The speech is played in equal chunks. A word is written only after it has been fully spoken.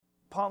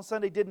Palm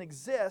Sunday didn't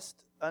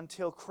exist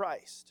until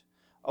Christ.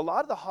 A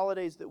lot of the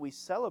holidays that we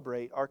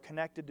celebrate are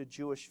connected to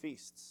Jewish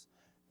feasts.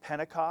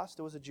 Pentecost,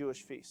 it was a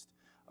Jewish feast.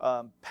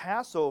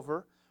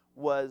 Passover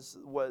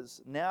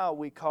was now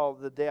we call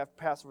the day after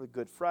Passover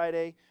Good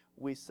Friday.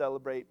 We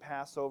celebrate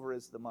Passover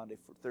as the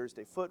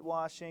Thursday foot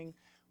washing.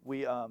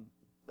 We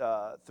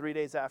 3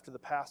 days after the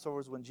Passover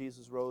is when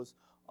Jesus rose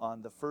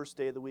on the first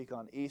day of the week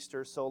on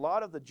Easter. So a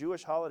lot of the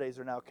Jewish holidays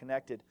are now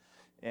connected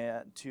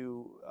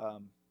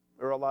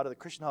or a lot of the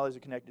Christian holidays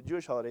are connected to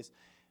Jewish holidays.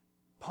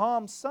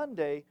 Palm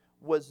Sunday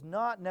was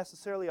not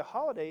necessarily a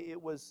holiday.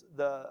 It was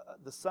the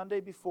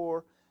Sunday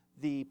before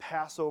the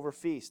Passover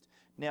feast.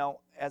 Now,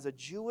 as a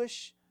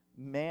Jewish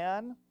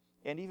man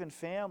and even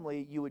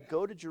family, you would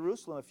go to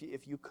Jerusalem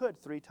if you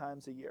could 3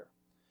 times a year,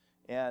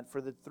 and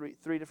for the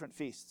three different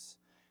feasts,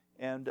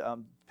 and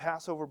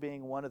Passover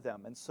being one of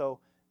them. And so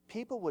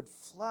people would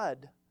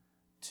flood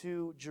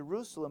to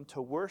Jerusalem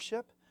to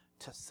worship,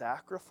 to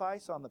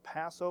sacrifice on the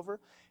Passover.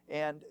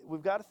 And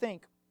we've got to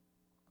think,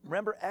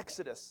 remember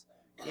Exodus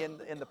in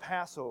the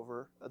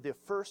Passover, the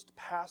first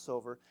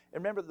Passover.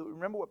 And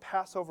remember what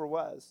Passover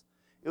was.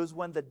 It was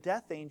when the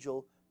death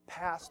angel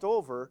passed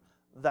over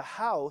the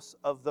house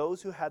of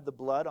those who had the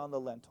blood on the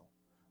lintel,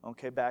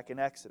 okay, back in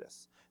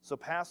Exodus. So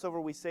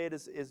Passover, we say it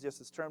is just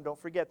this term. Don't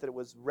forget that it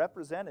was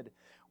represented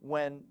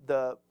when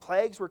the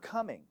plagues were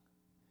coming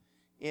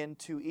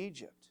into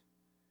Egypt.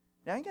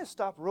 Now I'm going to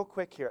stop real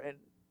quick here, and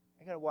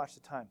I got to watch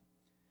the time.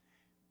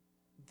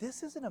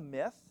 This isn't a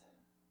myth.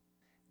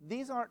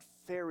 These aren't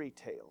fairy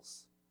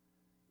tales.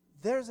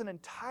 There's an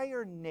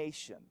entire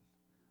nation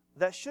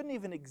that shouldn't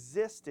even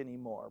exist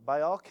anymore by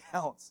all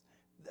counts.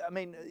 I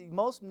mean,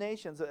 most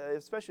nations,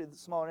 especially the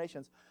smaller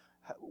nations,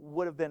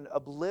 would have been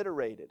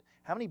obliterated.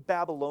 How many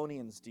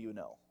Babylonians do you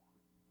know?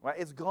 Right?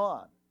 It's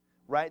gone.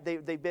 Right?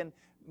 They've been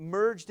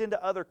merged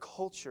into other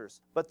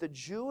cultures. But the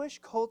Jewish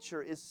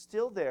culture is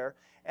still there,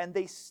 and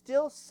they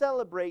still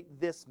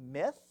celebrate this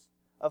myth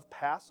of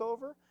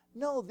Passover.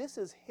 No, this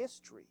is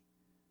history.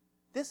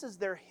 This is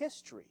their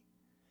history.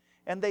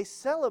 And they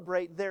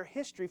celebrate their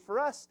history. For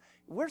us,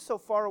 we're so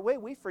far away,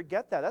 we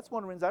forget that. That's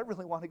one of the reasons I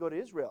really want to go to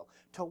Israel,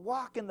 to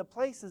walk in the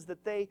places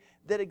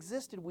that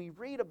existed, we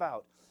read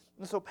about.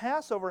 And so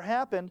Passover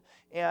happened,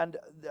 and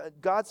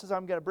God says,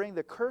 I'm going to bring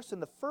the curse,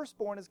 and the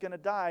firstborn is going to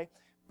die.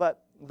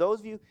 But those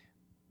of you,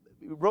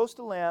 roast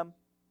a lamb,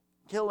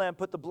 kill a lamb,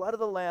 put the blood of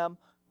the lamb,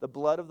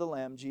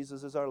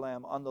 Jesus is our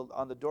lamb,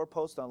 on the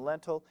doorpost, on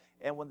lintel.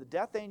 And when the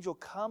death angel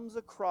comes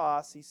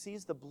across, he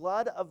sees the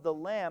blood of the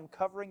lamb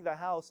covering the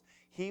house,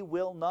 he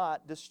will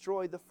not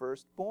destroy the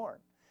firstborn.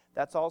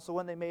 That's also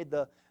when they made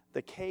the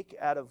cake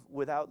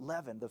without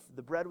leaven,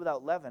 the bread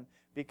without leaven,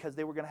 because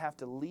they were going to have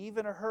to leave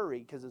in a hurry,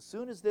 because as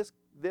soon as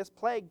this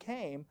plague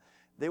came,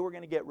 they were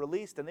going to get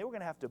released, and they were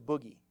going to have to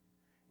boogie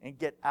and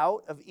get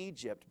out of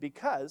Egypt,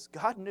 because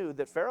God knew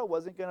that Pharaoh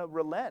wasn't going to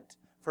relent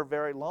for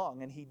very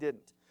long, and he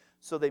didn't.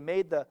 So they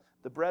made the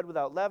bread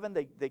without leaven,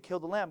 they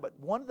killed the lamb. But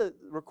one of the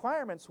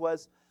requirements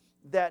was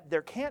that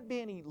there can't be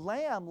any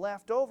lamb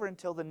left over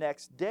until the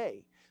next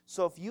day.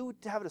 So if you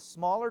have a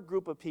smaller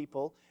group of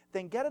people,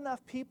 then get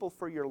enough people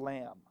for your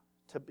lamb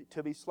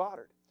to be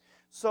slaughtered.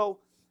 So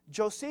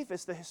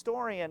Josephus, the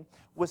historian,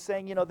 was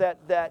saying,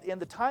 that in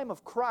the time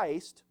of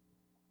Christ,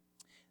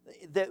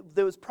 that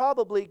there was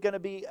probably going to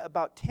be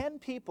about 10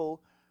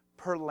 people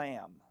per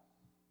lamb,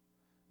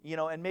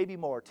 and maybe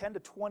more, 10 to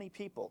 20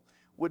 people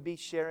would be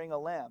sharing a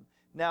lamb.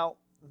 Now,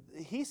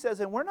 he says,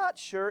 and we're not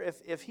sure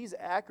if he's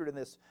accurate in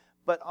this,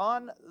 but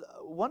on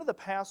one of the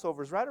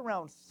Passovers, right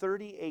around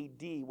 30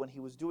 A.D., when he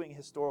was doing a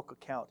historical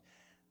account,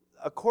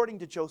 according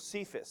to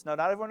Josephus, now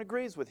not everyone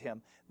agrees with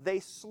him, they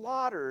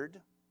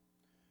slaughtered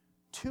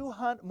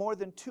more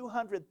than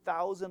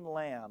 200,000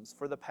 lambs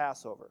for the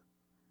Passover.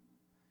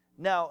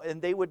 Now,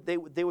 and they would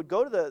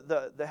go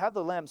to they have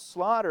the lamb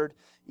slaughtered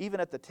even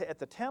at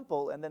the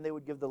temple, and then they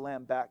would give the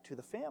lamb back to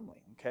the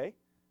family. Okay.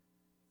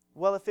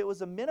 Well, if it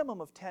was a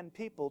minimum of 10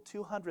 people,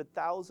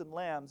 200,000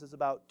 lambs is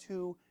about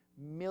 2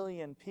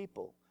 million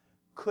people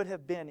could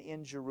have been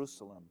in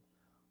Jerusalem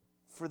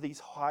for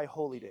these high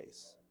holy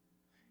days.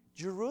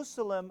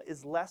 Jerusalem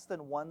is less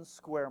than 1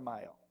 square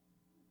mile.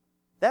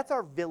 That's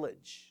our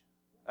village.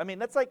 I mean,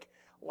 that's like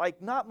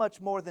not much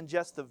more than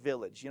just the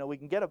village. We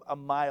can get a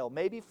mile.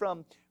 Maybe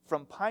from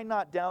Pine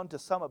Knot down to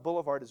Summit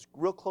Boulevard is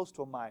real close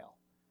to a mile.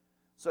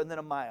 So, and then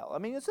a mile. I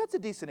mean, that's a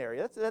decent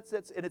area. That's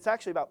and it's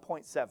actually about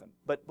 0.7,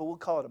 but we'll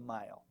call it a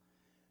mile.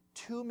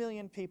 2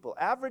 million people.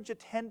 Average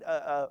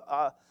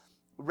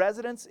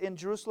residents in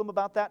Jerusalem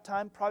about that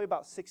time, probably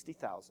about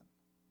 60,000.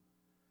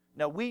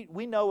 Now, we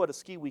know what a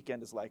ski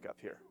weekend is like up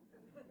here.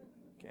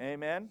 Okay,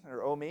 amen,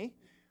 or oh me.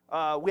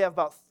 We have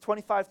about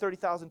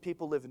 30,000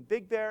 people live in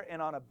Big Bear,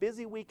 and on a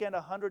busy weekend,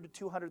 100 to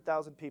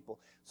 200,000 people.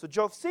 So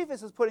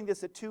Josephus is putting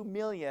this at 2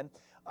 million.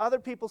 Other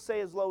people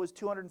say as low as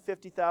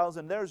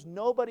 250,000. There's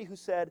nobody who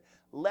said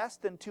less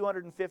than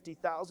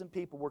 250,000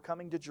 people were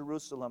coming to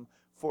Jerusalem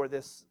for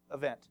this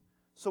event.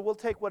 So we'll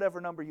take whatever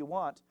number you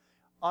want.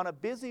 On a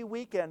busy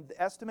weekend,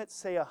 estimates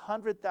say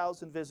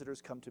 100,000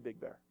 visitors come to Big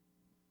Bear.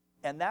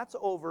 And that's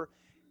over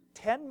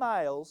 10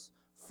 miles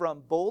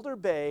from Boulder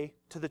Bay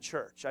to the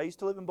church. I used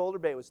to live in Boulder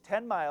Bay. It was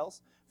 10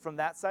 miles from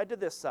that side to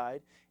this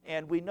side,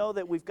 and we know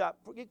that we've got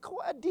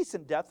a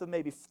decent depth of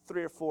maybe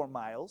 3 or 4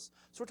 miles.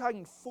 So we're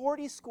talking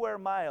 40 square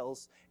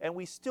miles, and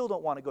we still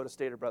don't want to go to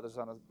Stater Brothers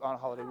on a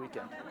holiday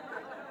weekend.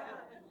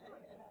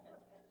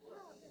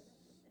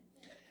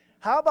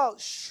 How about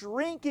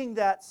shrinking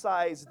that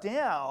size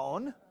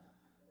down?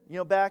 You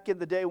know, back in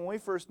the day when we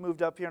first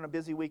moved up here on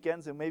busy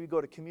weekends and maybe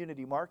go to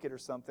Community Market or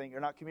something, or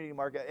not Community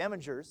Market,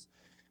 Emmingers.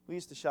 We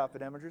used to shop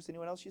at Emmingers.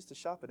 Anyone else used to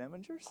shop at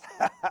Emmingers?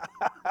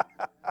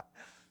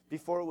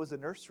 Before it was a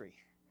nursery.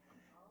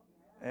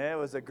 It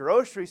was a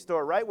grocery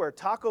store right where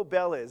Taco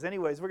Bell is.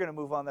 Anyways, we're going to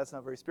move on. That's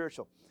not very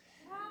spiritual.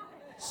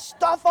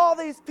 Stuff all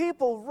these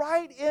people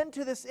right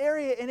into this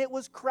area, and it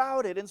was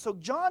crowded. And so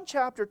John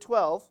chapter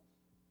 12,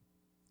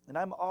 and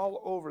I'm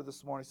all over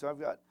this morning,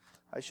 so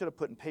I should have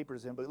put in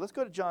papers in, but let's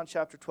go to John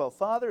chapter 12.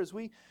 Father, as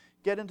we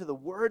get into the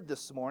Word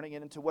this morning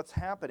and into what's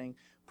happening,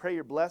 pray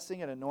your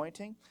blessing and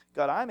anointing.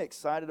 God, I'm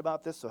excited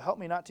about this, so help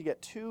me not to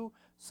get too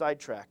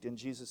sidetracked. In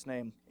Jesus'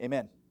 name,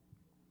 amen.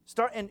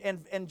 Start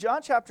in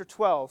John chapter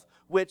 12,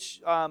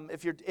 which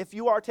if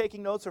you are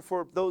taking notes, or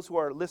for those who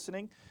are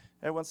listening,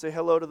 everyone say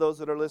hello to those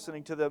that are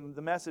listening to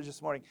the message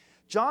this morning.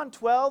 John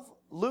 12,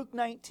 Luke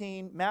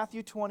 19,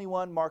 Matthew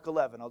 21, Mark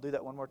 11. I'll do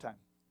that one more time.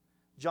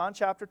 John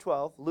chapter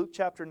 12, Luke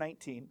chapter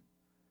 19,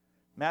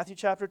 Matthew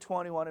chapter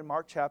 21, and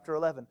Mark chapter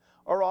 11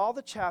 are all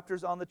the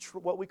chapters on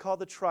what we call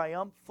the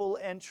triumphal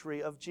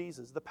entry of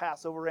Jesus, the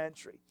Passover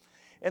entry.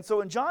 And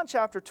so in John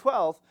chapter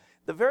 12,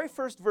 the very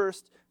first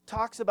verse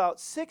talks about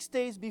 6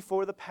 days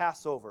before the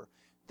Passover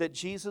that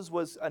Jesus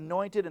was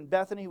anointed in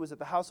Bethany. He was at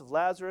the house of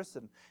Lazarus,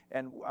 and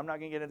I'm not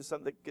going to get into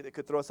something that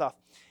could throw us off.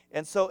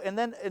 And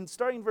then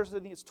starting in verse, I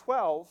think it's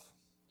 12,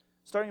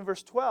 starting in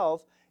verse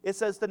 12, it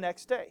says the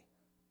next day.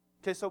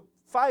 Okay, so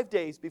 5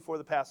 days before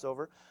the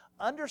Passover,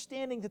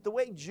 understanding that the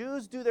way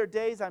Jews do their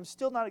days, I'm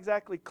still not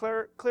exactly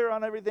clear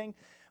on everything,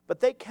 but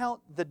they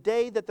count the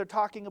day that they're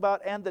talking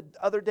about and the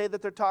other day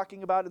that they're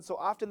talking about, and so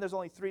often there's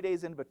only 3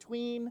 days in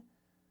between.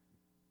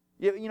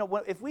 You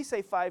know, if we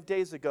say 5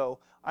 days ago,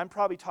 I'm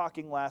probably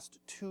talking last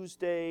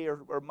Tuesday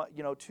or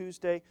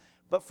Tuesday,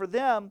 but for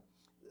them,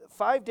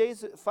 5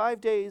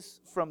 days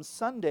from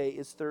Sunday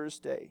is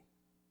Thursday.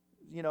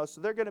 You know,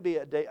 so they're going to be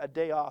a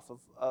day off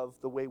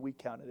of the way we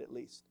count it, at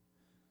least.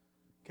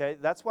 Okay,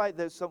 that's why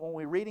when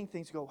we're reading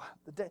things, you go,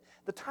 wow,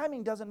 the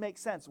timing doesn't make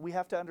sense. We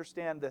have to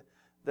understand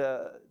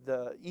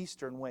the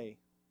Eastern way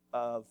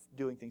of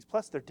doing things.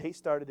 Plus, their day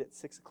started at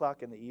 6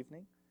 o'clock in the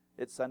evening,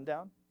 at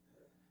sundown,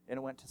 and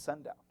it went to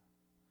sundown.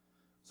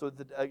 So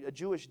a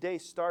Jewish day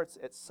starts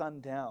at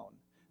sundown.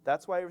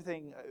 That's why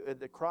everything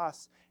at the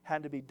cross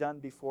had to be done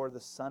before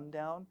the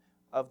sundown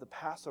of the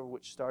Passover,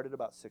 which started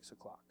about 6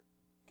 o'clock.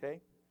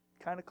 Okay,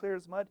 kind of clear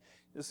as mud.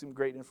 There's some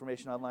great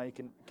information online.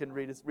 You can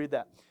read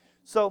that.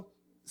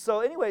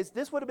 So anyways,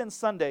 this would have been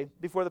Sunday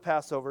before the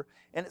Passover,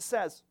 and it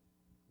says,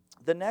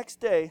 the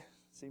next day,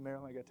 see,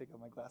 Marilyn, I got to take off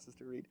my glasses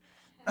to read.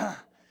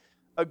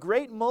 A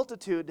great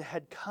multitude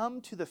had come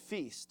to the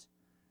feast.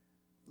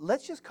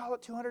 Let's just call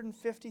it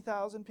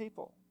 250,000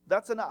 people.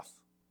 That's enough.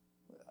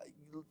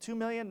 2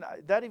 million,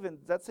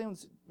 that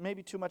seems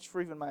maybe too much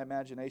for even my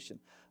imagination,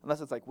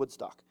 unless it's like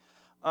Woodstock.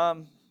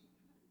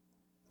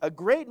 A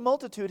great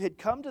multitude had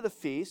come to the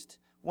feast,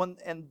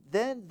 and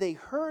then they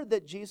heard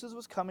that Jesus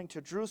was coming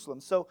to Jerusalem.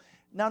 So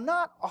now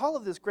not all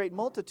of this great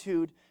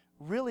multitude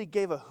really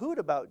gave a hoot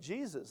about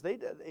Jesus.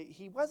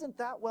 He wasn't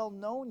that well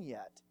known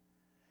yet.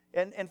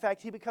 And in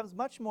fact, he becomes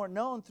much more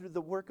known through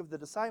the work of the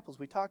disciples.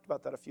 We talked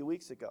about that a few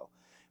weeks ago.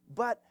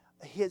 But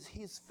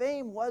his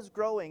fame was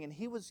growing, and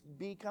he was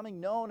becoming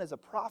known as a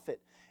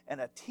prophet and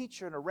a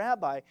teacher and a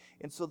rabbi.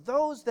 And so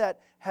those that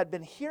had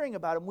been hearing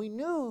about him, we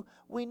know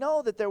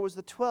that there was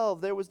the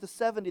 12, there was the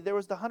 70, there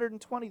was the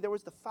 120, there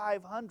was the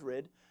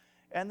 500,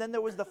 and then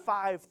there was the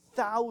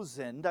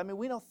 5,000. I mean,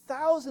 we know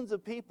thousands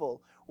of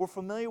people were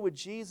familiar with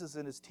Jesus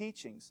and his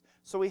teachings.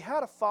 So he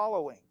had a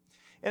following.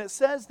 And it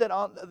says that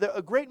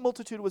a great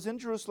multitude was in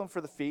Jerusalem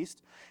for the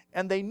feast,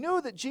 and they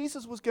knew that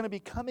Jesus was going to be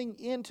coming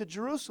into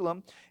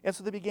Jerusalem, and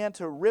so they began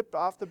to rip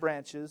off the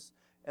branches,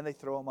 and they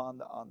throw them on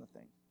the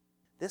thing.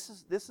 This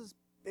is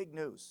big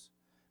news,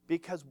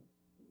 because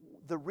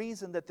the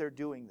reason that they're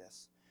doing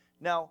this.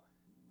 Now,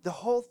 the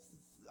whole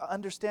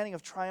understanding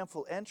of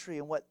triumphal entry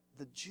and what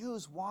the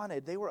Jews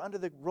wanted, they were under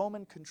the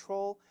Roman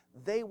control.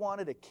 They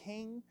wanted a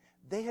king.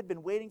 They had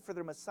been waiting for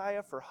their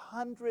Messiah for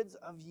hundreds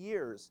of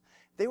years.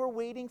 They were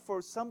waiting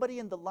for somebody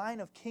in the line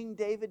of King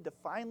David to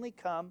finally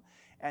come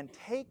and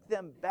take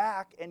them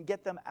back and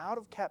get them out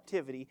of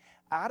captivity,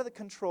 out of the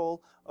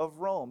control of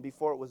Rome.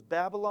 Before it was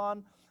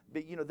Babylon,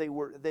 but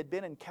they'd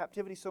been in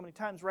captivity so many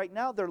times. Right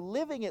now they're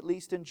living at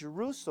least in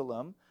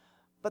Jerusalem,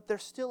 but they're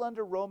still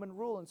under Roman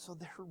rule, and so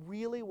they're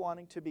really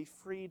wanting to be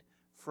freed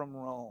from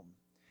Rome.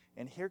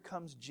 And here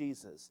comes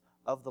Jesus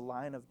of the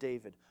line of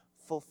David,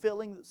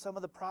 fulfilling some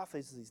of the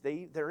prophecies.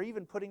 They're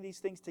even putting these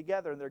things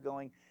together, and they're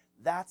going,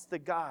 that's the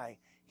guy.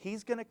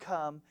 He's going to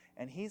come,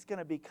 and he's going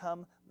to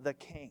become the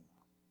king.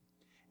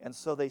 And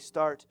so they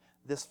start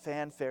this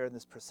fanfare and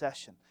this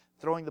procession,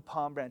 throwing the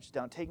palm branches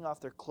down, taking off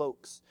their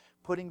cloaks,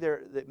 making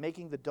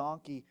the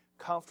donkey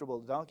comfortable.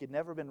 The donkey had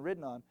never been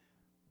ridden on,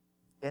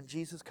 and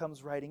Jesus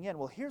comes riding in.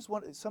 Well, here's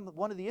one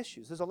of the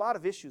issues. There's a lot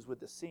of issues with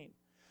this scene.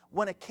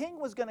 When a king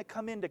was going to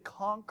come in to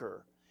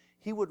conquer,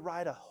 he would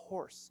ride a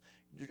horse.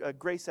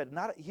 Grace said,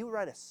 he would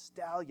ride a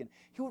stallion.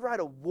 He would ride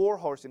a war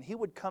horse, and he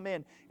would come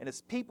in, and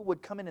his people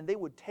would come in, and they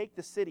would take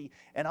the city.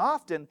 And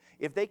often,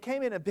 if they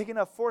came in a big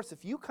enough force,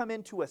 if you come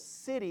into a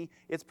city,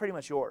 it's pretty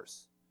much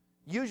yours.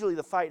 Usually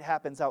the fight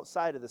happens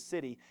outside of the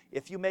city.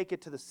 If you make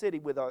it to the city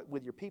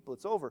with your people,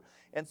 it's over.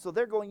 And so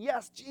they're going,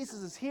 yes, Jesus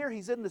is here.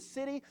 He's in the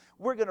city.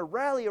 We're going to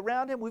rally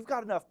around him. We've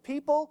got enough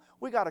people.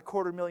 We got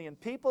 250,000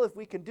 people. If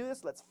we can do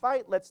this, let's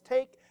fight. Let's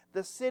take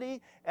the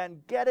city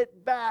and get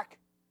it back.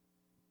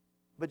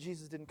 But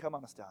Jesus didn't come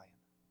on a stallion.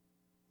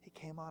 He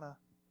came on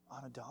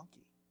a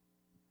donkey.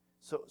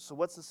 So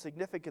what's the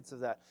significance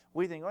of that?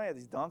 We think, oh yeah,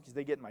 these donkeys,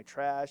 they get in my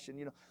trash.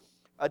 And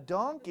a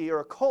donkey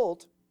or a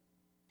colt,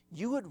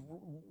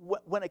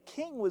 when a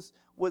king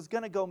was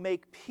going to go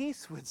make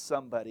peace with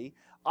somebody,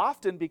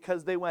 often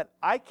because they went,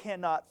 I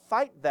cannot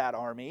fight that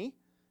army,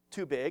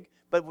 too big,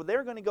 but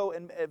they're going to go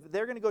and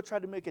they're going to go try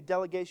to make a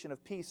delegation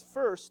of peace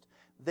first,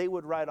 they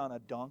would ride on a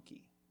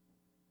donkey.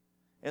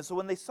 And so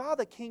when they saw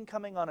the king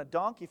coming on a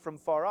donkey from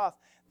far off,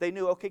 they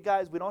knew, okay,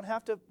 guys, we don't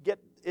have to get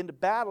into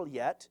battle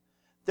yet.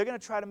 They're going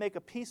to try to make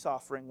a peace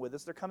offering with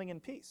us. They're coming in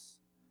peace.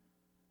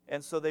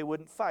 And so they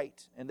wouldn't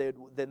fight, and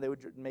then they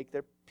would make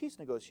their peace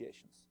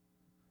negotiations.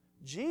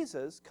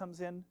 Jesus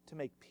comes in to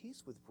make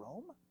peace with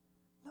Rome?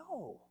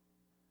 No.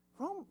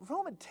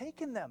 Rome had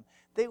taken them.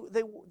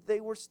 They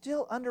were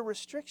still under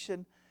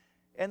restriction,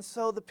 and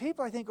so the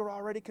people, I think, are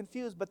already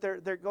confused, but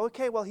they're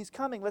okay, well, he's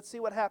coming. Let's see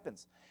what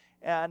happens.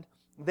 And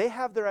they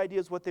have their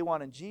ideas what they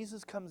want, and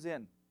Jesus comes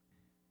in.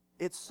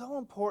 It's so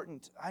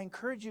important. I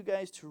encourage you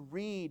guys to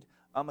read,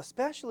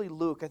 especially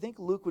Luke. I think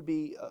Luke would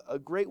be a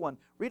great one.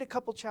 Read a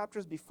couple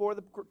chapters before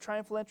the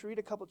triumphal entry, read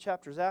a couple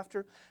chapters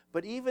after.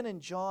 But even in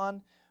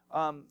John,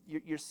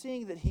 you're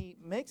seeing that he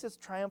makes his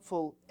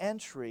triumphal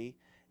entry,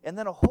 and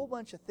then a whole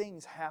bunch of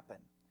things happen.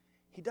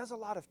 He does a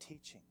lot of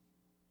teaching.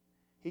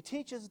 He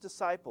teaches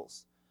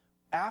disciples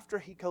after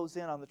he goes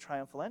in on the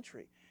triumphal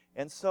entry.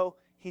 And so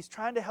he's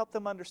trying to help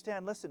them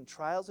understand, listen,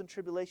 trials and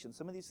tribulations,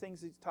 some of these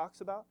things he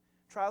talks about,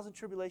 trials and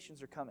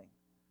tribulations are coming.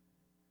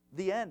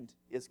 The end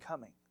is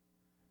coming.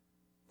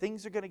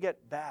 Things are going to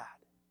get bad.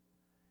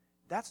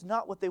 That's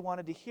not what they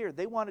wanted to hear.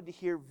 They wanted to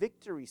hear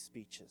victory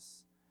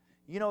speeches.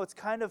 It's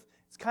kind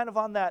of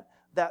on that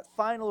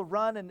final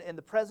run, and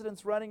the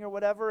president's running or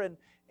whatever, and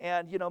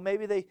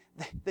maybe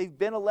they've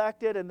been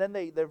elected, and then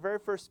their very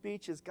first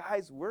speech is,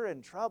 guys, we're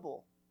in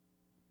trouble.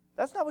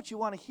 That's not what you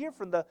want to hear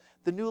from the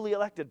newly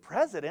elected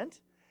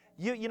president.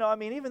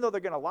 Even though they're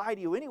going to lie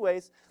to you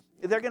anyways,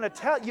 they're going to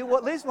tell you,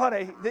 at least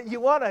you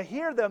want to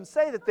hear them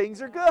say that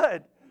things are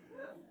good.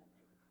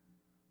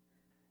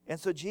 And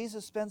so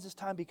Jesus spends his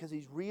time because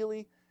he's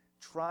really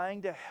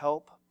trying to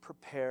help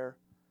prepare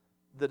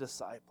the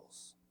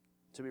disciples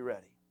to be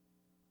ready.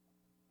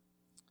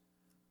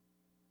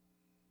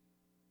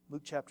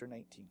 Luke chapter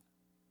 19.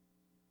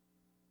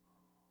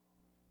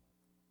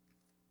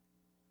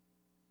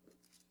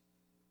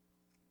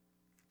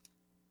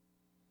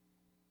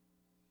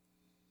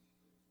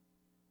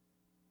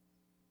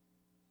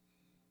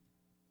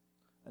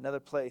 Another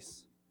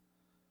place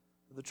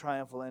of the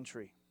triumphal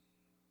entry.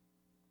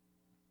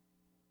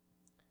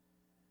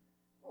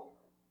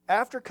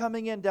 After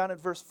coming in down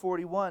at verse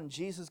 41,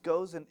 Jesus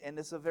goes, and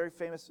this is a very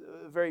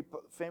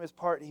famous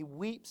part.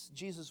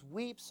 Jesus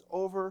weeps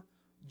over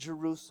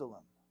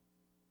Jerusalem.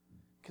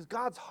 Because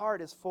God's heart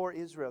is for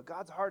Israel.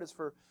 God's heart is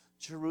for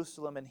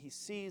Jerusalem, and he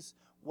sees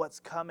what's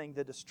coming,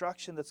 the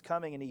destruction that's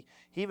coming, and he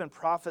even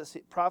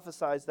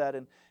prophesies that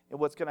in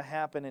what's going to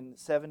happen in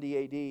 70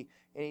 A.D.,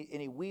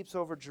 and he weeps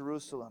over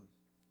Jerusalem.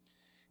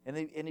 And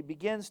he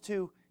begins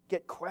to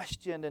get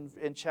questioned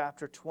in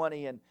chapter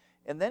 20,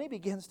 and then he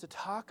begins to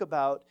talk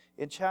about,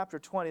 in chapter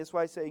 20, that's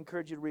why I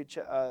encourage you to read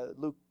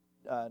Luke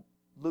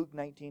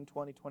 19,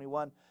 20,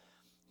 21.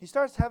 He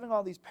starts having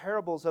all these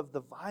parables of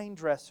the vine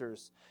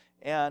dressers,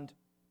 and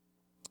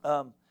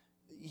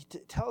he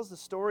tells the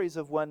stories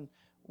of when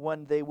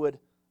they would,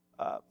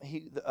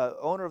 the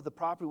owner of the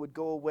property would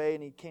go away,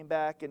 and he came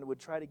back and would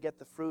try to get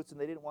the fruits, and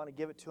they didn't want to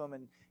give it to him,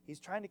 and he's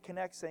trying to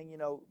connect, saying,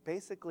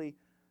 basically,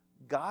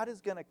 God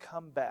is going to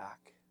come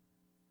back,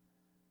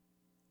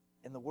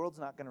 and the world's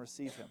not going to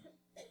receive him.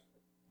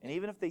 And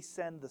even if they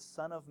send the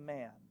Son of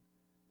Man,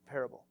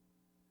 parable,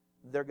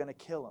 they're going to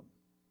kill him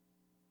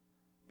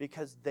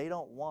because they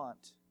don't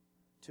want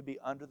to be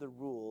under the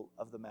rule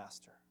of the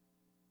master.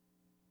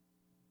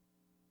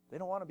 They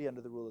don't want to be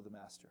under the rule of the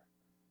master.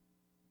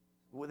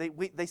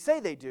 They say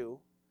they do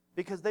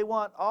because they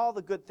want all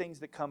the good things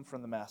that come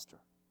from the master.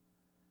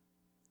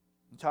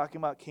 I'm talking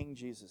about King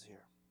Jesus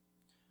here.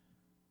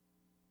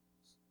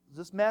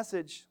 This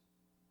message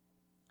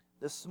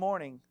this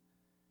morning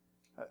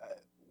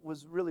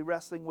was really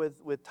wrestling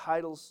with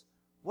titles.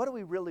 What do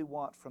we really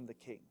want from the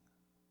King?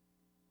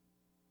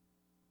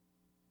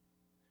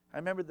 I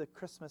remember the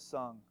Christmas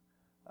song.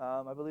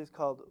 I believe it's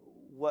called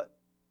What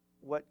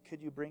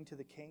Could You Bring to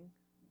the King?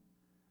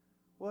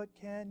 What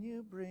can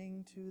you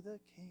bring to the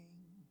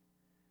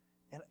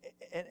King?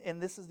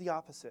 And this is the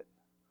opposite.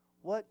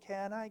 What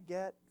can I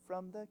get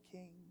from the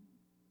King?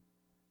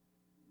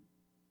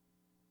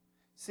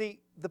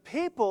 See, the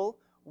people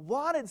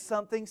wanted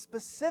something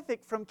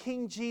specific from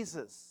King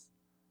Jesus.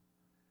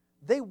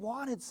 They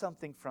wanted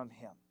something from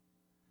Him.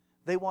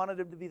 They wanted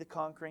Him to be the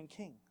conquering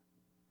king.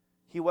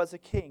 He was a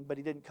king, but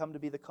He didn't come to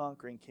be the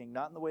conquering king,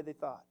 not in the way they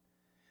thought.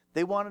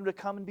 They wanted Him to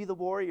come and be the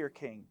warrior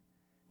king.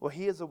 Well,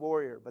 He is a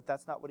warrior, but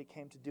that's not what He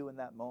came to do in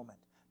that moment.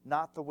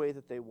 Not the way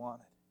that they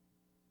wanted.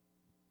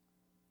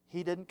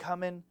 He didn't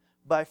come in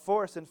by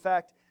force. In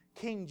fact,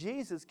 King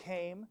Jesus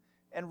came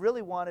and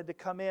really wanted to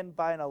come in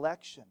by an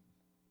election.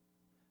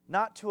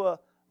 Not to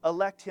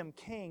elect Him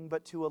king,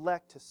 but to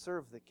elect to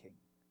serve the king.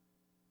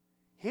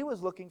 He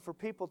was looking for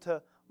people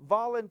to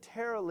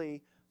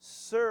voluntarily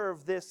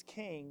serve this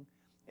king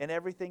and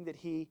everything that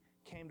He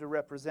came to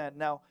represent.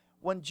 Now,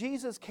 when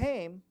Jesus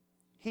came,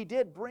 He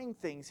did bring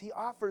things. He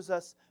offers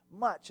us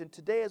much. And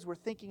today, as we're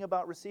thinking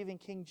about receiving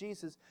King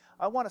Jesus,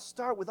 I want to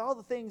start with all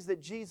the things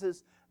that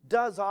Jesus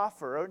does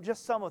offer, or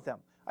just some of them.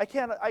 I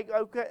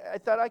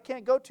thought I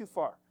can't go too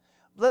far.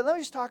 Let me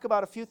just talk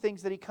about a few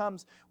things that He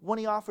comes when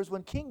He offers.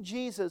 When King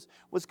Jesus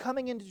was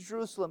coming into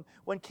Jerusalem,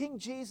 when King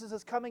Jesus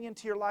is coming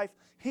into your life,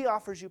 He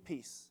offers you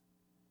peace.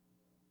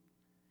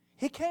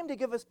 He came to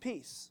give us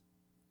peace.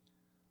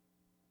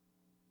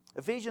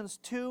 Ephesians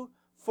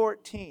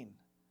 2:14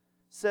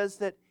 says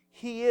that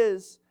He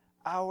is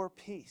our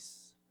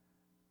peace.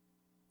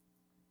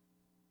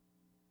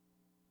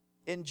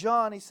 In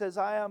John, He says,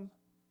 I am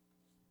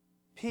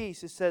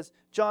peace. It says,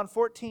 John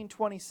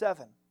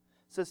 14:27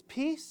 says,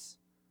 peace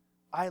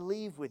I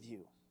leave with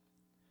you.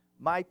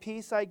 My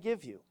peace I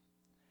give you.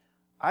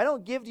 I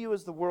don't give to you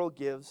as the world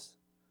gives.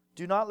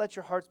 Do not let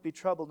your hearts be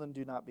troubled and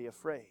do not be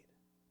afraid.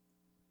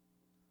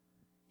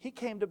 He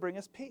came to bring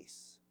us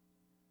peace.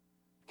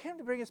 He came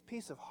to bring us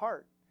peace of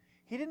heart.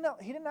 He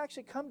didn't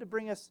actually come to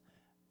bring us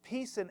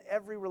peace in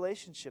every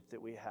relationship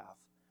that we have,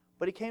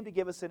 but He came to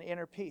give us an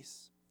inner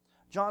peace.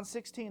 John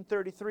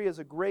 16:33 is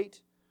a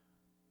great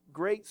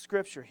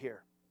scripture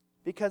here,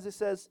 because it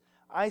says,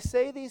 I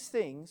say these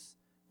things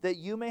that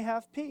you may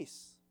have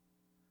peace.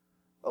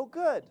 Oh,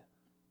 good.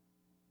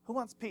 Who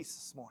wants peace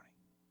this morning?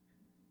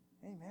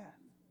 Amen.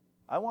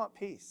 I want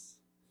peace.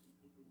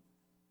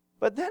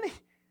 But then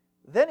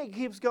he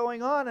keeps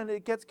going on, and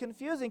it gets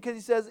confusing, because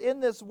He says, in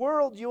this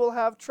world you will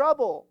have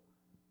trouble.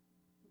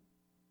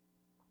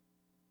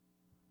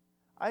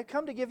 I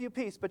come to give you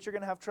peace, but you're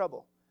going to have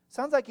trouble.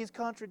 Sounds like He's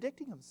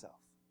contradicting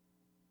Himself.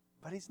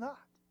 But He's not.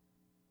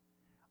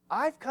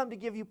 I've come to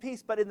give you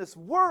peace, but in this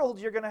world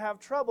you're going to have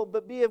trouble,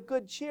 but be of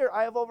good cheer.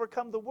 I have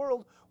overcome the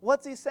world.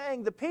 What's He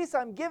saying? The peace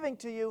I'm giving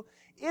to you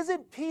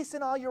isn't peace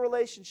in all your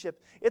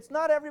relationship. It's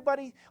not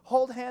everybody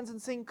hold hands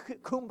and sing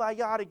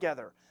kumbaya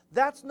together.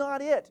 That's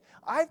not it.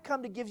 I've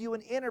come to give you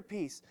an inner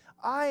peace.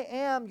 I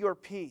am your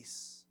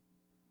peace.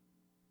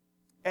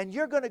 And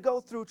you're going to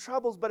go through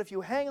troubles, but if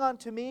you hang on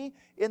to me,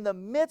 in the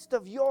midst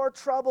of your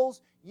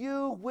troubles,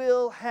 you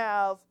will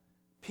have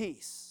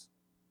peace.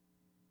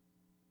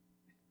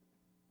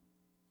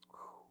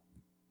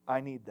 I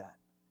need that.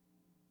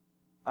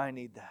 I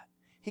need that.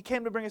 He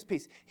came to bring us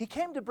peace. He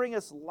came to bring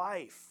us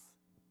life.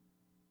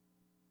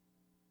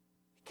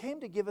 He came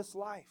to give us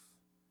life.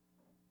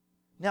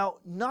 Now,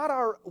 not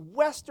our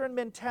Western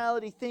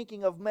mentality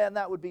thinking of, man,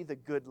 that would be the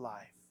good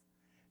life.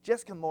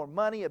 Just get more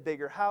money, a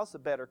bigger house, a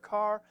better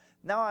car.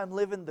 Now I'm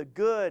living the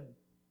good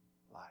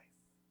life,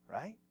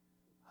 right?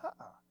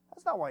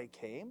 That's not why He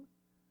came.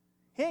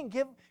 He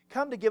didn't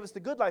come to give us the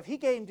good life. He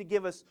came to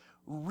give us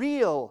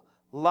real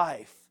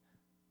life.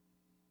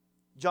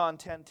 John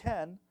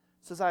 10:10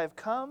 says, I have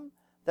come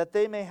that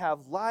they may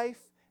have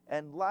life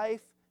and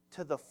life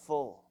to the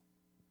full.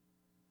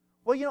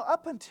 Well,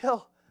 up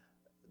until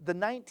the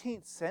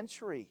 19th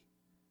century,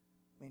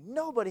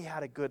 nobody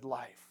had a good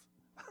life.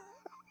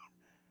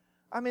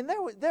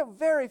 There were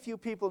very few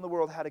people in the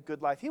world had a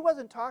good life. He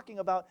wasn't talking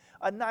about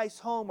a nice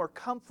home or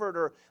comfort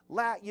or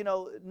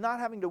not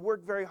having to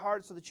work very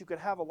hard so that you could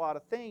have a lot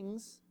of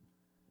things.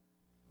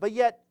 But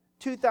yet,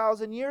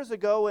 2,000 years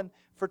ago, and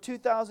for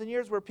 2,000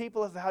 years where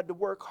people have had to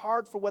work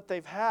hard for what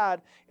they've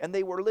had, and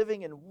they were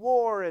living in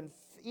war and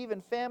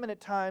even famine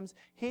at times,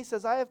 He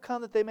says, I have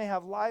come that they may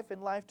have life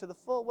and life to the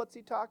full. What's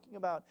He talking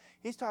about?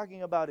 He's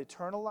talking about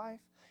eternal life.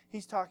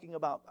 He's talking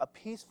about a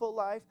peaceful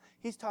life.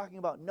 He's talking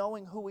about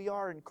knowing who we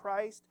are in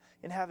Christ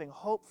and having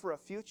hope for a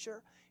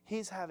future.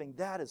 He's having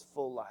that as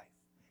full life.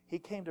 He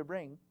came to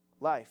bring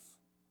life.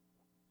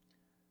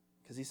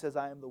 Because He says,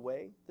 I am the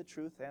way, the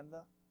truth, and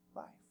the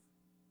life.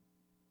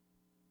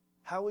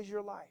 How is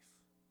your life?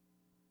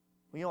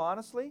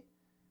 Honestly,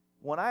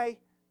 when I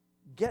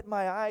get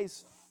my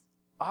eyes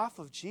off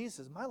of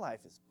Jesus, my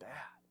life is bad.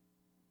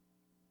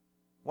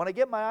 When I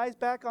get my eyes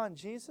back on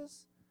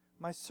Jesus,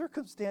 my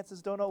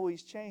circumstances don't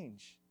always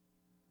change,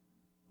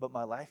 but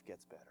my life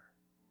gets better.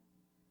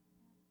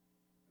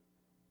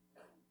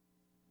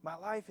 My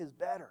life is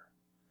better.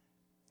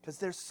 Because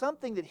there's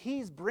something that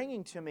He's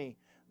bringing to me.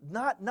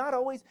 Not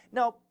always.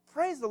 Now,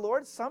 praise the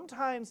Lord,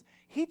 sometimes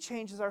He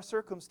changes our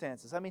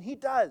circumstances. I mean, He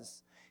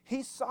does.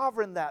 He's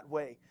sovereign that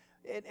way.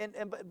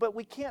 But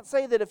we can't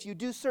say that if you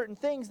do certain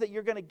things that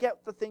you're going to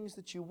get the things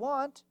that you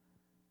want.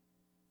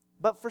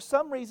 But for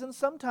some reason,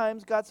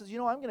 sometimes God says, I'm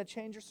going to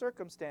change your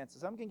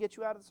circumstances. I'm going to get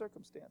you out of the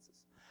circumstances.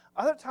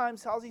 Other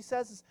times, all He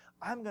says is,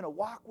 I'm going to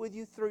walk with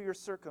you through your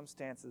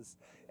circumstances,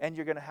 and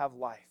you're going to have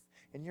life,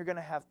 and you're going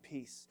to have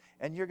peace,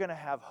 and you're going to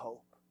have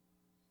hope.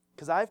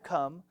 Because I've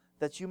come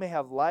that you may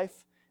have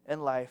life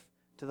and life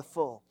to the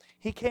full.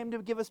 He came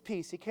to give us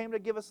peace. He came to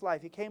give us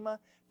life. He came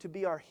to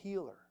be our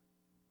healer.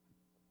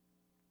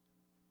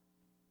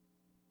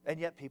 And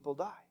yet people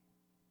die.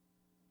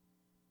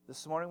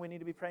 This morning we need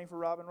to be praying for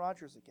Robin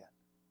Rogers again.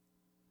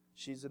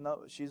 She's in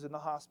the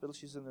hospital.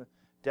 She's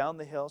down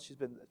the hill. She's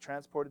been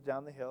transported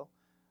down the hill.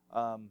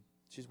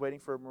 She's waiting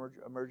for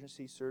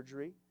emergency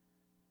surgery.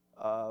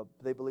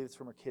 They believe it's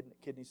from her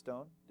kidney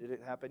stone. Did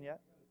it happen yet?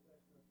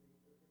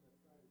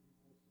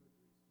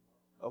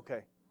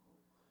 Okay.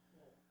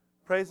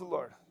 Praise the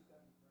Lord.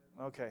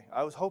 Okay.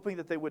 I was hoping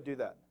that they would do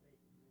that.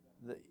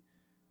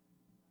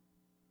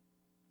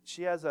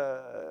 She has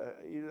I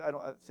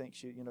think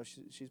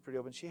she's pretty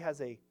open. She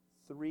has a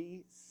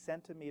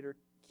 3-centimeter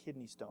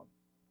kidney stone.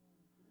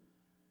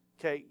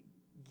 Okay.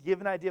 Give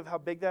an idea of how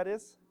big that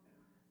is?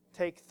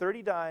 Take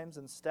 30 dimes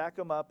and stack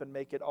them up and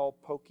make it all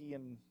pokey,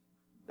 and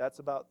that's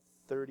about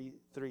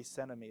 33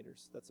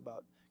 centimeters. That's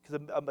about,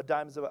 because a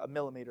dime is about a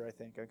millimeter, I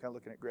think. I'm kind of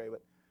looking at gray,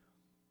 but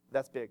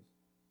that's big,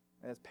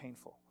 and it's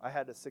painful. I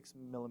had a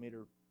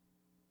 6-millimeter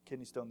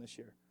kidney stone this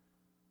year.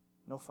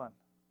 No fun.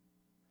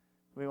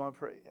 We want to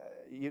pray.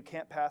 You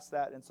can't pass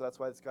that, and so that's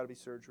why it's got to be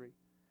surgery.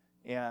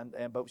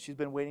 But she's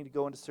been waiting to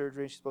go into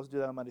surgery, and she's supposed to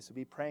do that on Monday, so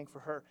be praying for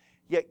her.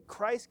 Yet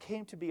Christ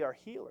came to be our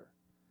healer.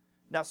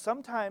 Now,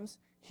 sometimes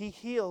He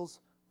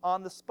heals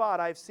on the spot.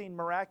 I've seen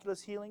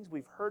miraculous healings.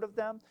 We've heard of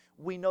them.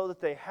 We know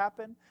that they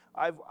happen.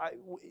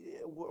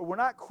 We're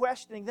not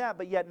questioning that,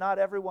 but yet not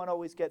everyone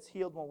always gets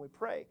healed when we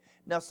pray.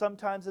 Now,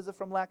 sometimes is it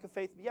from lack of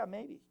faith? Yeah,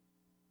 maybe.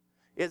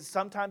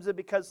 Sometimes it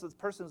because the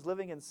person's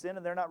living in sin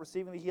and they're not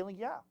receiving the healing?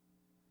 Yeah.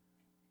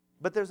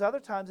 But there's other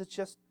times it's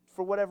just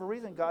for whatever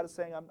reason God is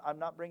saying, I'm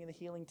not bringing the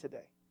healing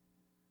today.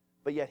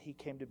 But yet He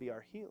came to be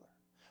our healer.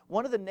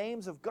 One of the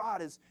names of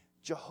God is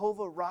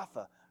Jehovah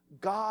Rapha,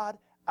 God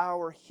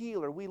our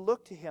healer. We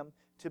look to Him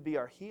to be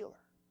our healer.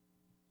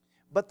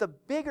 But the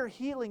bigger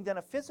healing than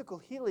a physical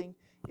healing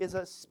is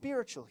a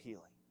spiritual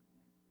healing.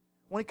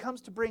 When it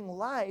comes to bring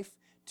life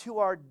to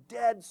our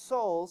dead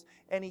souls,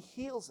 and He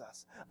heals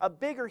us. A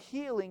bigger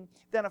healing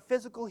than a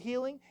physical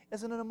healing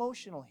is an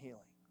emotional healing.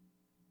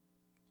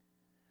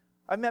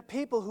 I've met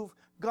people who've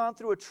gone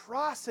through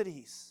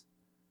atrocities.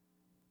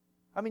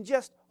 I mean,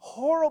 just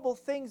horrible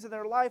things in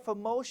their life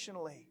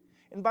emotionally.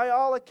 And by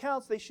all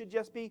accounts, they should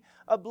just be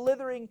a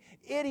blithering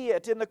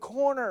idiot in the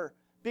corner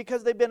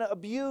because they've been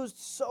abused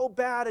so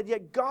bad. And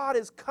yet God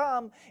has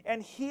come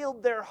and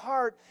healed their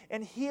heart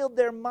and healed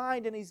their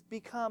mind, and He's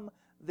become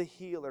the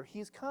healer.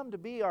 He's come to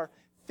be our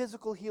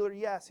physical healer,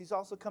 yes. He's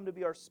also come to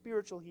be our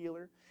spiritual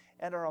healer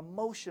and our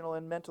emotional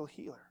and mental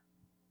healer.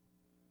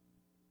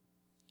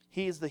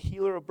 He is the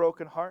healer of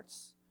broken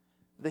hearts,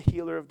 the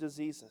healer of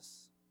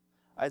diseases.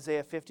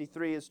 Isaiah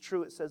 53 is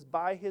true. It says,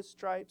 by His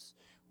stripes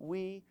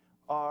we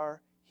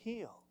are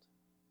healed.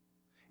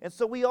 And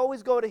so we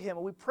always go to Him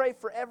and we pray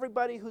for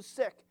everybody who's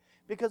sick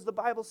because the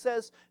Bible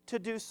says to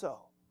do so.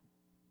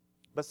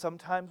 But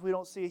sometimes we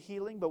don't see a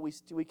healing, but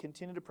we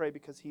continue to pray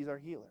because He's our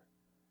healer.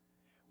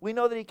 We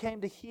know that He came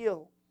to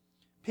heal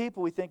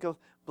people. We think of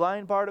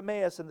blind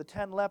Bartimaeus and the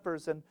 10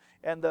 lepers and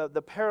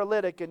the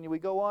paralytic, and we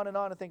go on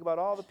and think about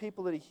all the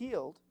people that He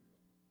healed.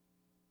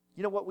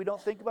 You know what we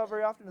don't think about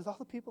very often is all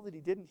the people that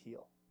He didn't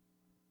heal.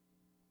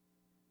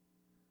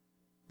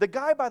 The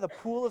guy by the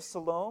pool of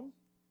Siloam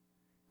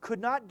could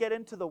not get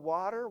into the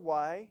water.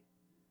 Why?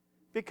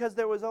 Because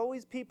there was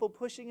always people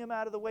pushing him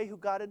out of the way who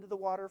got into the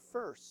water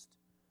first.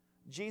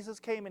 Jesus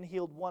came and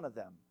healed one of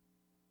them.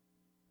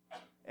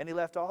 And He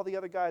left all the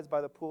other guys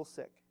by the pool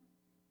sick.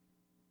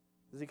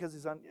 Is it because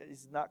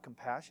He's not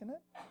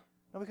compassionate?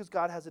 No, because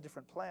God has a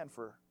different plan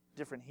for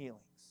different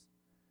healings.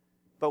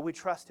 But we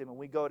trust Him and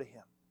we go to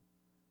Him.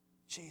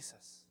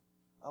 Jesus,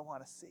 I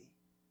want to see.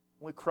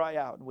 We cry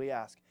out and we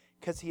ask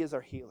because He is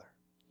our healer.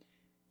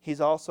 He's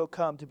also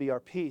come to be our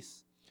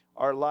peace,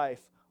 our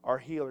life, our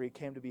healer. He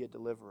came to be a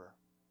deliverer.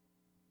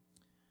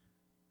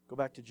 Go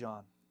back to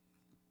John.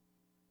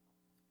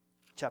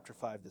 Chapter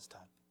 5 this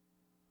time.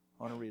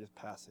 I want to read a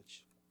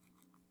passage.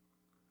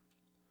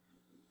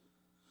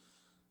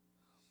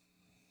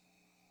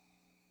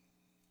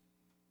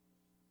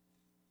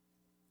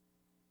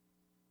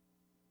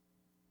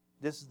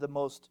 This is the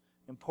most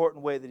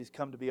important way that He's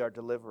come to be our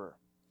deliverer.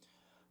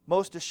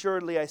 Most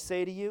assuredly I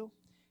say to you,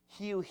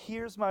 he who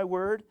hears my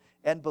word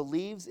and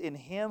believes in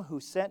Him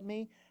who sent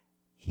me,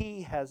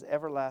 he has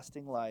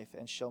everlasting life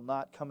and shall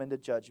not come into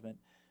judgment,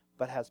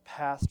 but has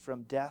passed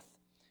from death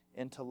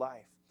into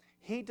life.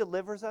 He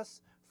delivers us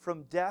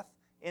from death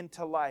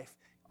into life.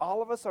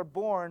 All of us are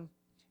born,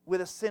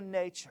 with a sin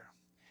nature.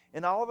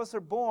 And all of us are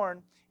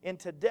born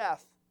into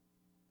death.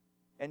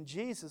 And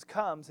Jesus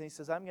comes and he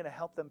says, I'm going to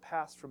help them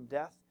pass from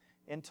death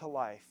into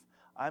life.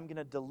 I'm going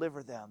to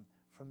deliver them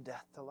from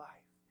death to life.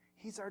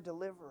 He's our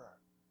deliverer.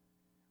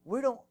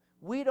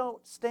 We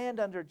don't stand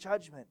under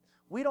judgment.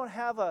 We don't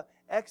have an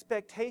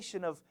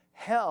expectation of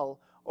hell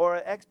or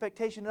an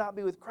expectation to not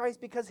be with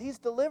Christ because he's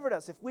delivered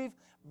us. If we've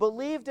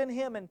believed in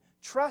him and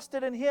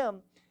trusted in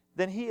him,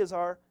 then he is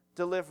our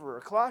deliverer.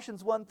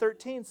 Colossians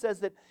 1:13 says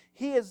that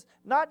he has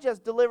not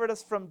just delivered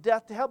us from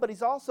death to hell, but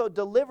he's also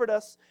delivered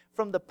us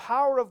from the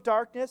power of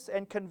darkness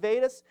and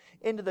conveyed us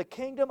into the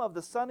kingdom of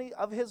the Son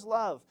of his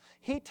love.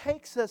 He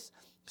takes us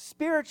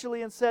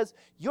spiritually and says,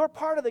 you're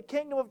part of the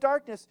kingdom of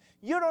darkness.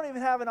 You don't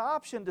even have an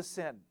option to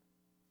sin.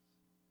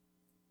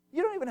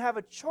 You don't even have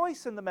a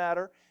choice in the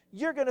matter.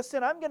 You're going to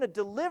sin. I'm going to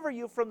deliver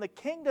you from the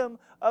kingdom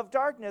of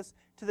darkness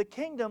to the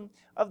kingdom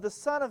of the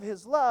Son of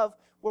his love,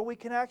 where we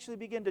can actually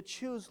begin to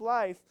choose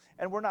life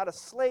and we're not a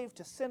slave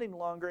to sinning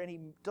longer, and he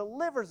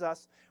delivers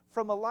us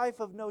from a life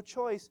of no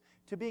choice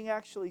to being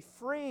actually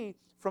free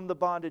from the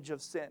bondage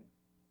of sin.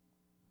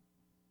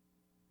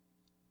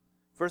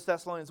 1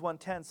 Thessalonians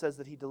 1:10 says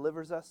that he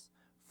delivers us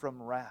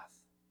from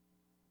wrath.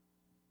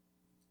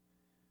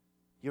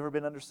 You ever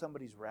been under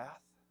somebody's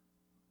wrath?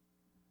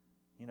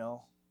 You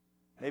know,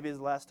 maybe it's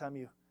the last time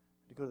you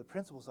had to go to the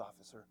principal's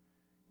office or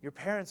your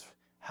parents'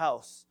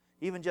 house,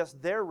 even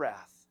just their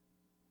wrath.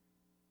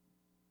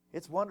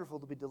 It's wonderful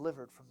to be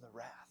delivered from the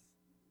wrath,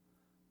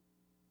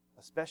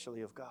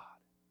 especially of God.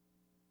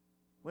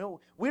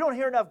 We don't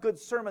hear enough good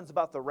sermons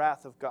about the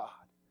wrath of God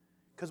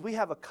because we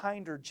have a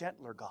kinder,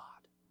 gentler God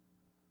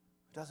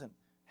who doesn't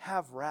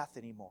have wrath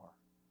anymore.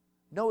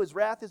 No, his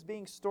wrath is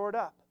being stored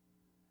up.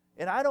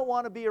 And I don't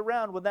want to be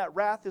around when that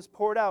wrath is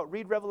poured out.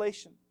 Read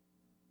Revelation.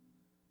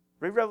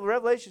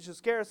 Revelation should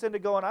scare us into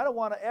going, I don't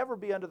want to ever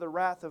be under the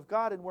wrath of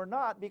God, and we're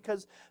not,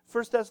 because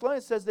 1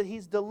 Thessalonians says that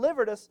he's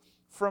delivered us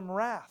from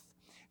wrath.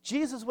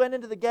 Jesus went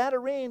into the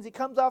Gadarenes. He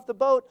comes off the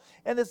boat,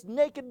 and this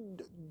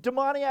naked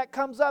demoniac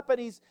comes up, and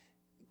he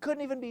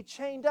couldn't even be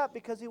chained up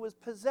because he was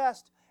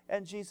possessed,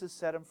 and Jesus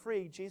set him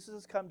free. Jesus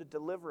has come to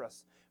deliver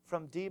us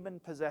from demon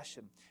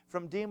possession,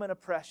 from demon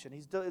oppression.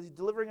 He's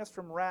delivering us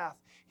from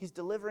wrath. He's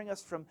delivering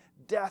us from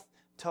death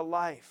to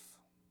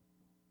life.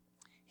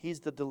 He's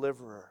the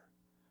deliverer.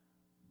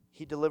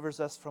 He delivers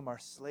us from our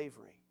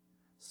slavery,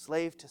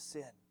 slave to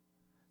sin,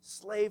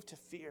 slave to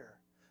fear,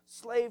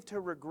 slave to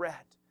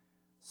regret,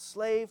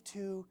 slave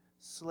to.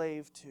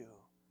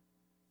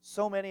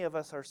 So many of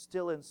us are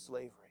still in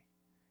slavery,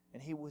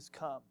 and he was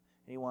come,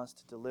 and he wants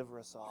to deliver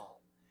us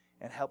all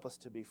and help us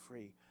to be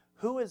free.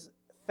 Who has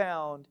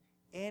found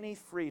any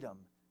freedom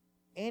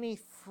in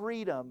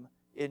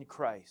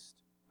Christ?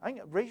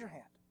 Raise your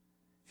hand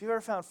if you've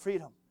ever found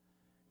freedom.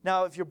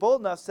 Now, if you're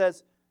bold enough,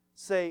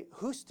 say,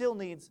 who still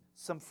needs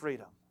some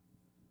freedom?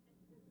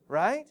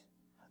 Right?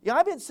 Yeah,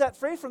 I've been set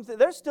free from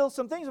there's still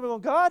some things I'm going,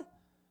 God,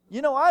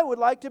 I would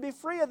like to be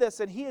free of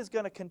this. And he is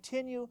going to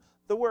continue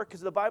the work,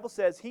 because the Bible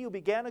says he who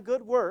began a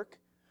good work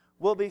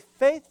will be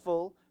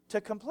faithful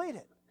to complete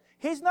it.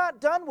 He's not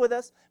done with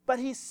us, but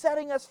he's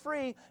setting us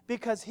free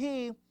because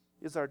he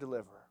is our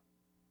deliverer.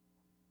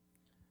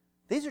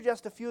 These are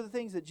just a few of the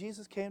things that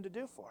Jesus came to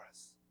do for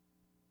us.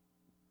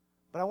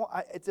 But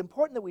it's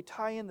important that we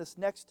tie in this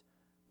next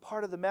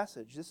part of the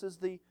message. This is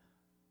the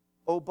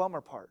oh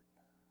bummer part.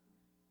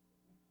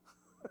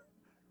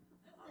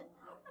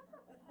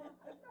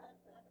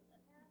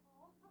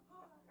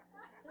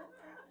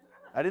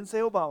 I didn't say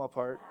Obama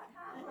part.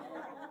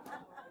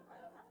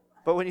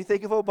 But when you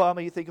think of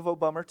Obama, you think of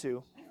Obama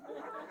too.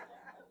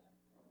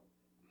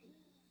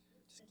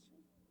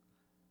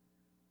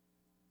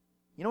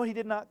 You know what he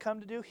did not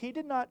come to do? He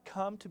did not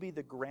come to be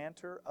the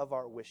granter of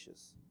our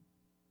wishes.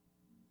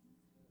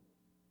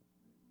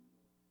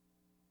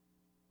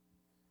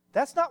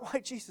 That's not why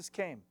Jesus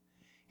came.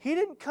 He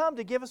didn't come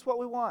to give us what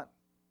we want.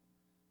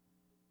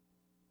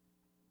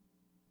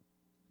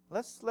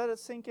 Let's let it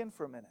sink in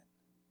for a minute.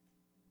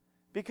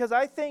 Because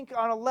I think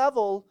on a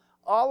level,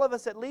 all of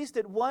us, at least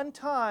at one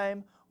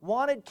time,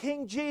 wanted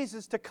King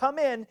Jesus to come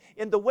in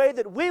the way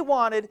that we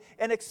wanted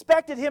and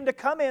expected him to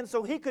come in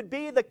so he could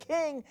be the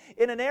king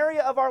in an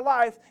area of our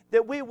life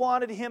that we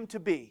wanted him to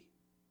be.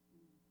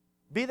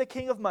 Be the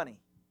king of money,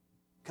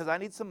 because I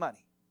need some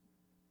money.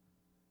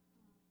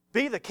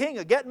 Be the king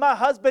of getting my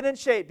husband in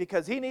shape,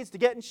 because he needs to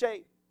get in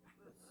shape.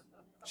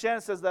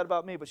 Shannon says that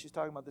about me, but she's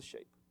talking about the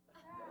shape.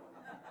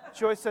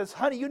 She always says,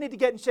 honey, you need to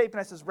get in shape. And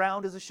I says,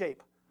 round is a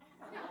shape.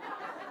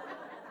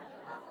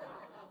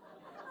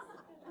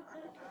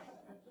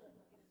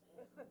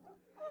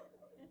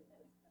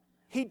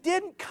 He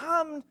didn't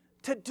come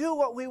to do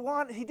what we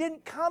wanted. He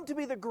didn't come to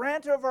be the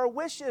granter of our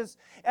wishes.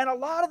 And a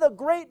lot of the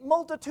great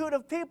multitude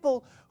of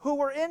people who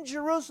were in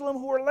Jerusalem,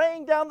 who were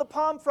laying down the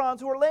palm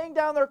fronds, who were laying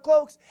down their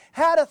cloaks,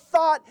 had a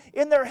thought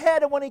in their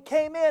head, and when he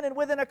came in and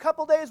within a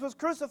couple days was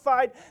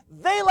crucified,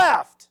 they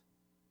left.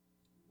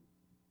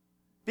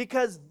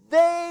 Because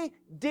they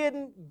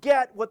didn't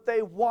get what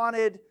they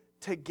wanted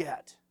to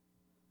get.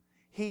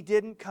 He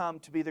didn't come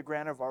to be the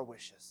granter of our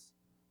wishes.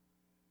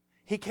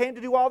 He came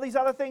to do all these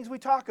other things we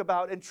talk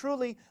about, and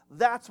truly,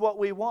 that's what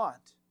we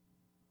want.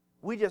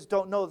 We just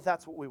don't know that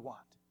that's what we want.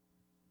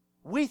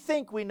 We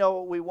think we know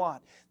what we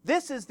want.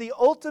 This is the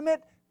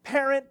ultimate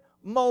parent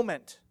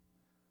moment.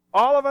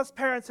 All of us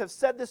parents have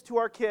said this to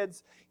our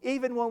kids,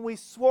 even when we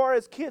swore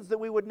as kids that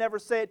we would never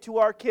say it to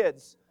our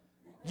kids.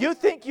 You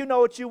think you know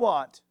what you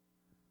want,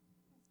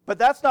 but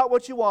that's not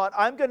what you want.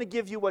 I'm going to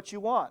give you what you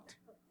want.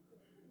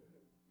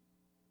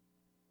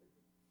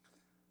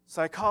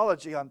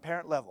 Psychology on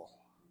parent level.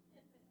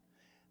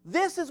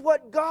 This is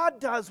what God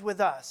does with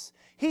us.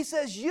 He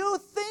says, you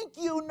think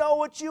you know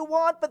what you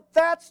want, but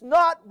that's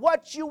not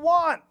what you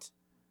want.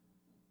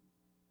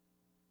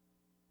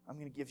 I'm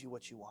going to give you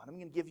what you want. I'm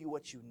going to give you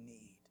what you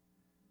need.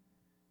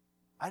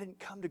 I didn't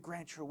come to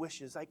grant your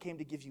wishes. I came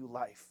to give you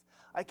life.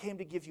 I came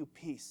to give you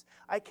peace.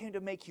 I came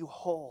to make you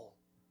whole.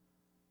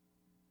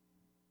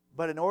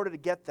 But in order to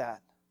get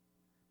that,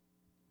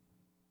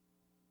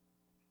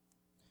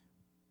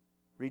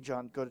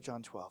 go to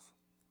John 12.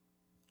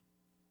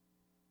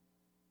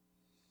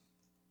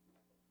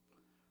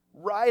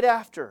 Right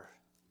after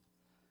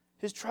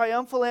his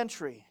triumphal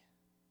entry,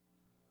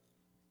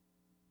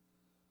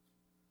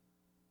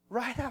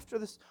 right after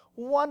this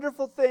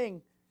wonderful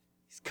thing,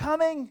 he's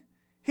coming,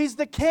 he's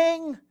the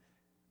king,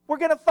 we're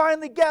going to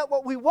finally get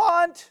what we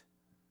want,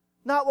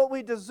 not what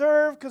we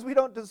deserve, because we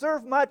don't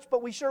deserve much,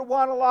 but we sure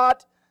want a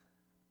lot.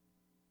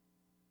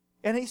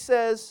 And he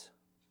says,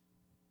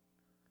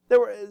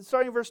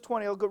 starting in verse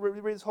 20, I'll go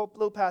read this whole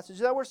little passage.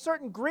 There were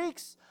certain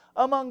Greeks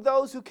among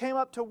those who came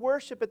up to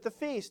worship at the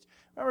feast.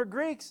 Remember,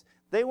 Greeks,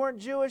 they weren't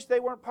Jewish, they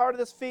weren't part of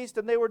this feast,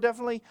 and they were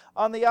definitely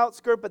on the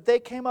outskirt, but they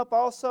came up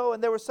also,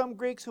 and there were some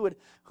Greeks who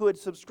had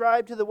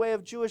subscribed to the way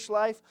of Jewish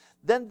life.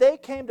 Then they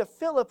came to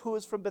Philip, who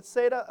was from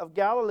Bethsaida of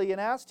Galilee,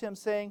 and asked him,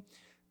 saying,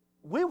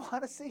 we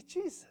want to see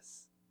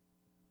Jesus.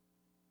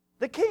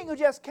 The king who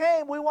just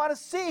came, we want to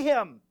see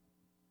him.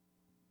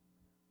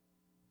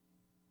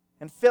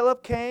 And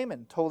Philip came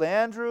and told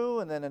Andrew,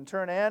 and then in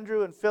turn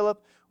Andrew and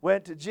Philip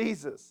went to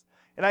Jesus.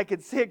 And I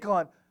could see it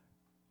going,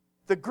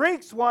 the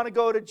Greeks want to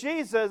go to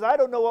Jesus. I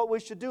don't know what we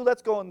should do.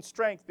 Let's go in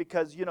strength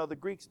because, the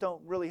Greeks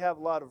don't really have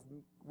a lot of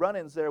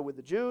run-ins there with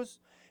the Jews.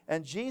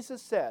 And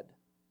Jesus said,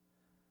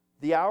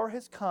 the hour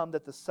has come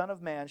that the Son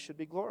of Man should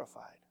be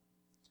glorified.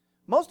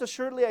 Most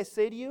assuredly I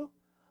say to you,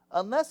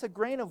 unless a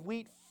grain of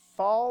wheat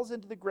falls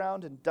into the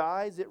ground and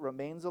dies, it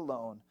remains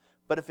alone.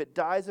 But if it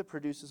dies, it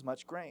produces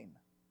much grain.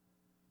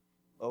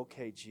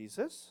 Okay,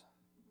 Jesus.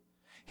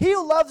 He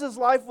who loves his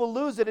life will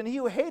lose it, and he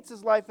who hates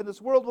his life in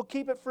this world will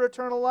keep it for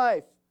eternal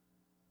life.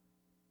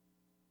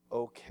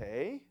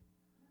 Okay.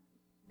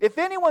 If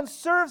anyone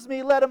serves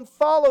me, let him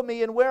follow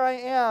me, and where I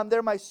am,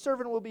 there my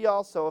servant will be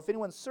also. If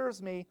anyone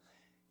serves me,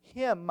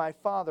 him my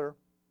Father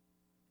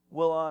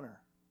will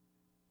honor.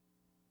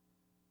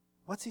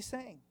 What's he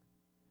saying?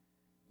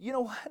 You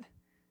know what?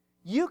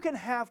 You can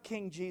have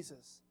King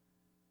Jesus.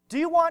 Do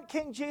you want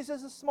King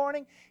Jesus this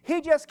morning? He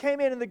just came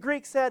in and the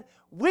Greeks said,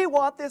 we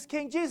want this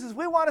King Jesus.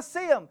 We want to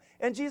see him.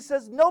 And Jesus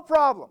says, no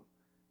problem.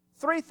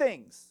 3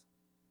 things.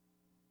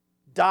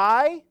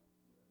 Die,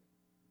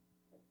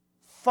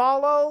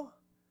 follow,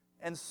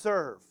 and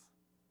serve.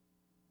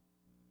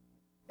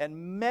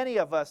 And many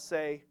of us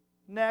say,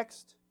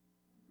 next.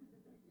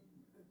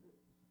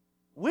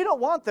 We don't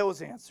want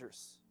those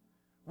answers.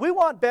 We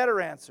want better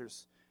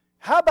answers.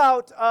 How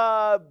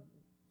about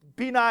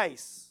be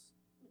nice?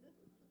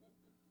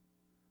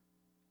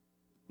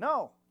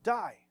 No,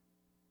 die.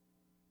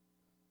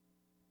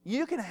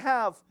 You can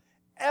have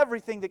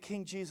everything that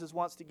King Jesus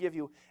wants to give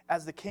you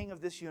as the king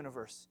of this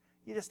universe.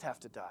 You just have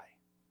to die.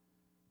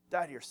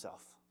 Die to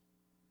yourself.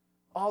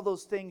 All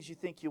those things you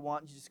think you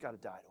want, you just got to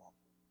die to them.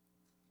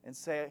 And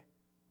say,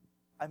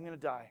 I'm going to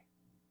die.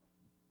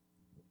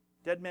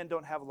 Dead men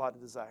don't have a lot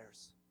of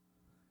desires.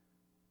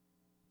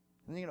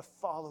 And you're going to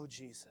follow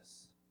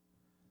Jesus.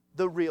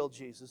 The real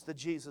Jesus, the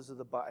Jesus of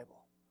the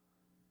Bible.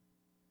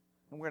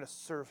 And we're going to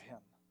serve him.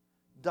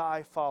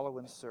 Die, follow,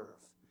 and serve.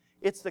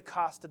 It's the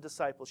cost of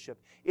discipleship.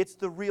 It's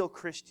the real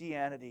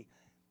Christianity.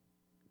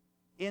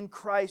 In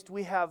Christ,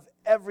 we have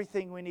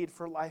everything we need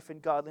for life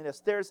and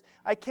godliness.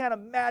 I can't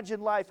imagine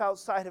life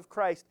outside of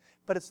Christ,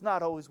 but it's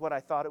not always what I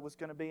thought it was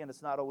going to be, and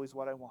it's not always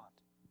what I want.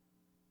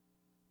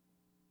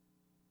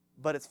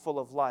 But it's full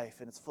of life,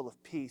 and it's full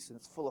of peace, and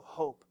it's full of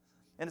hope,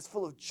 and it's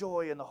full of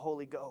joy in the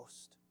Holy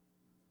Ghost.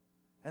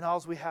 And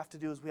all we have to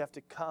do is we have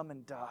to come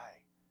and die.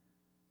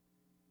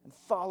 And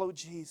follow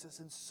Jesus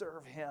and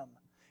serve him.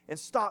 And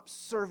stop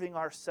serving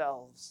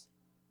ourselves.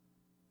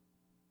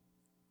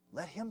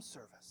 Let him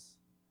serve us.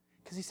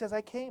 Because he says,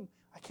 I came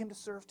to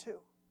serve too.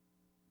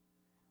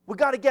 We've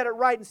got to get it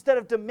right. Instead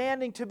of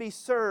demanding to be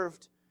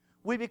served,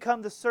 we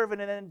become the servant.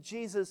 And then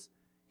Jesus,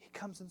 he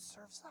comes and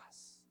serves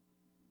us.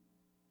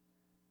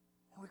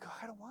 And we go,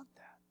 I don't want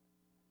that.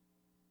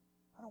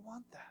 I don't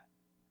want that.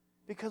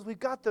 Because we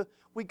got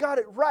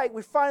it right.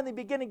 We're finally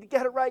beginning to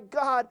get it right.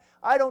 God,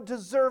 I don't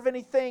deserve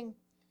anything.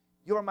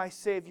 You're my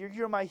Savior.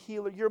 You're my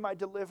healer. You're my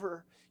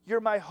deliverer. You're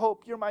my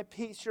hope. You're my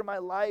peace. You're my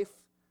life.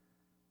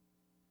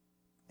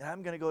 And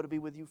I'm going to go to be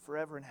with you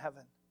forever in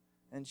heaven.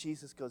 And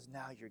Jesus goes,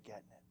 now you're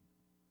getting it.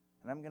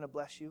 And I'm going to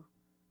bless you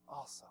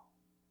also.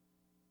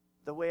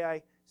 The way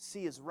I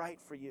see is right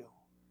for you.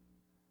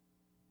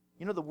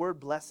 You know the word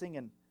blessing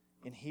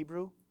in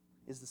Hebrew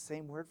is the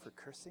same word for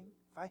cursing?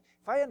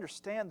 If I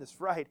understand this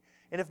right,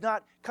 and if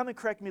not, come and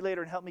correct me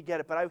later and help me get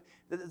it. But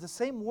the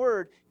same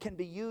word can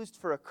be used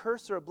for a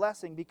curse or a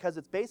blessing because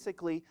it's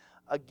basically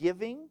a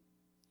giving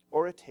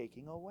or a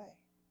taking away.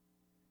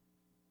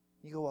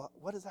 You go,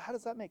 well, how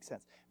does that make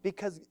sense?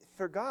 Because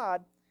for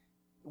God,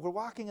 we're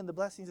walking in the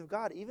blessings of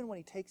God. Even when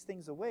He takes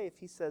things away, if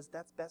He says,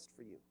 that's best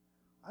for you,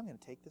 I'm going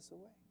to take this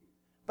away.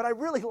 But I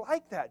really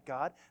like that,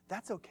 God.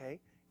 That's okay.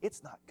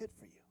 It's not good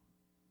for you.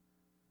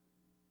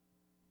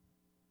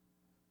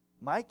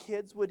 My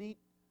kids would eat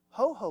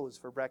ho-hos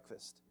for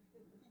breakfast,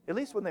 at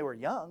least when they were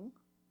young.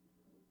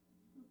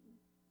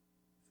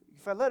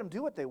 If I let them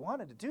do what they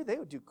wanted to do, they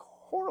would do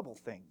horrible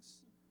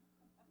things.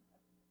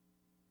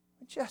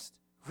 Just,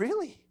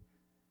 really?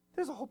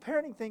 There's a whole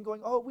parenting thing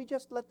going, oh, we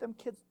just let them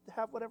kids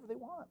have whatever they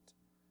want.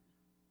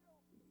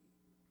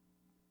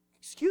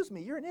 Excuse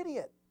me, you're an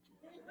idiot.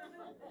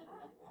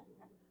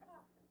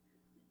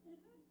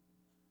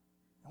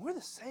 And we're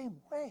the same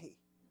way.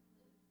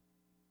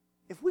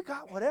 If we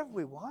got whatever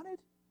we wanted,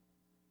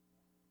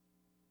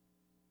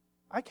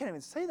 I can't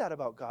even say that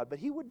about God, but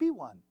He would be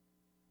one.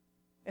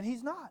 And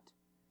He's not.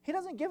 He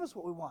doesn't give us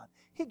what we want.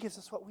 He gives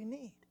us what we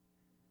need.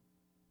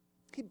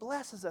 He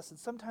blesses us, and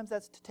sometimes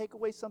that's to take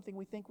away something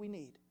we think we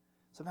need.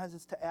 Sometimes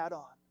it's to add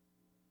on.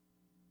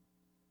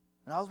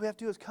 And all we have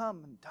to do is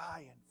come and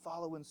die and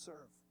follow and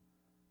serve.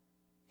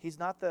 He's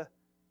not the,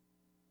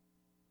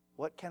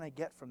 what can I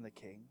get from the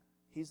king?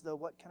 He's the,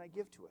 what can I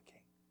give to a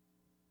king?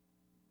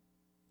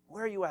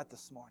 Where are you at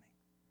this morning?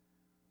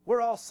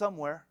 We're all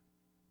somewhere.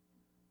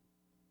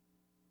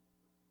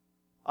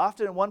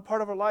 Often in one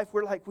part of our life,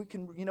 we're like, we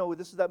can,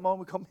 this is that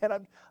moment we go,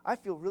 man, I'm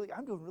doing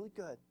really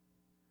good.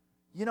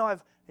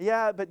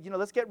 But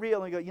let's get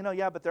real. And we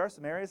go, but there are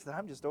some areas that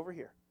I'm just over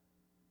here.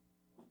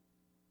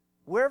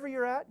 Wherever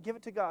you're at, give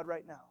it to God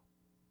right now.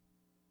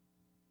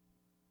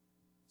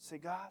 Say,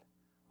 God,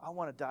 I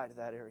want to die to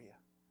that area.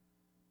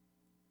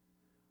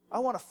 I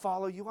want to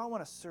follow you. I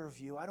want to serve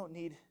you. I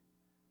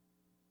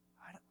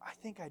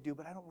think I do,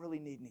 but I don't really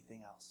need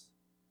anything else.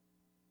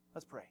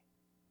 Let's pray.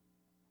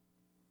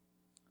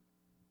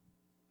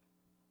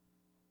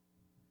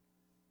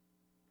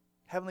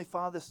 Heavenly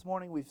Father, this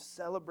morning we've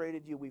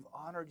celebrated you. We've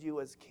honored you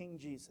as King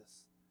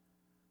Jesus,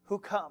 who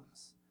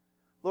comes.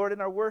 Lord,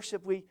 in our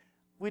worship, we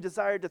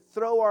desire to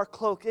throw our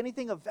cloak,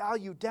 anything of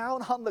value,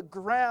 down on the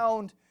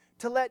ground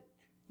to let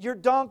your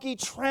donkey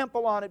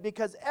trample on it,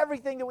 because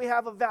everything that we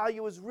have of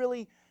value is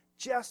really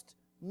just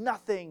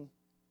nothing.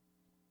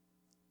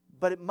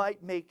 But it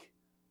might make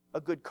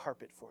a good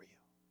carpet for you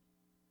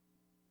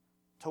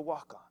to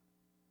walk on.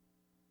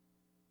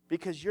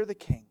 Because you're the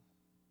King.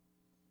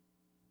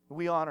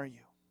 We honor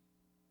you.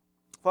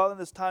 Father, in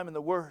this time in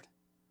the Word,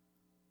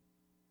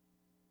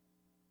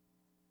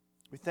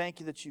 we thank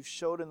you that you've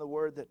showed in the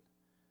Word that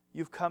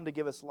you've come to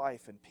give us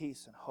life and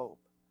peace and hope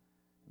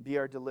and be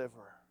our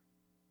deliverer.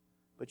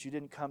 But you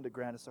didn't come to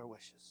grant us our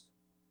wishes.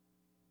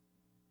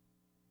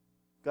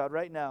 God,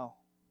 right now,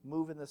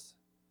 move in this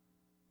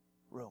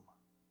room.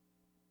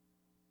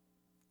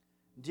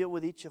 Deal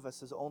with each of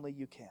us as only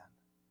you can.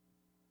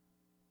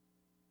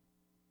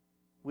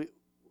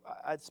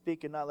 I'd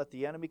speak and not let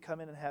the enemy come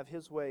in and have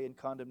his way in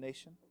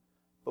condemnation,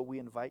 but we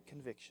invite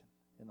conviction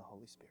in the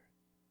Holy Spirit.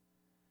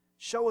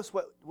 Show us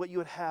what you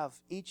would have,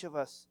 each of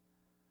us,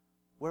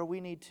 where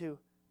we need to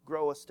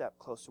grow a step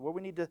closer, where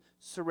we need to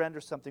surrender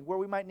something, where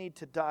we might need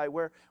to die,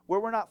 where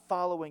we're not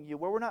following you,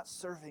 where we're not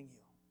serving you.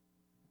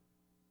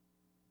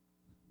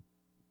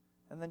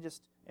 And then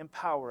just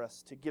empower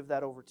us to give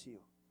that over to you,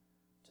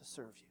 to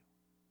serve you.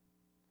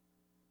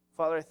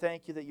 Father, I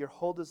thank you that your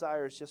whole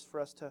desire is just for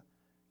us to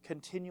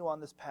continue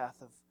on this path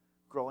of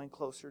growing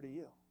closer to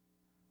you,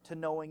 to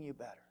knowing you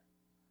better,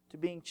 to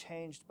being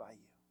changed by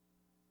you.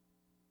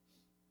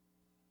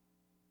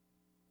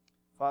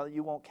 Father,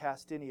 you won't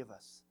cast any of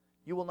us.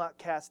 You will not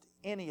cast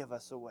any of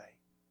us away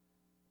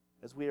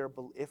if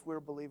we're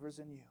believers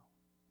in you.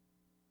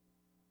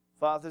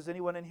 Father, if there's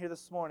anyone in here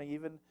this morning,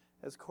 even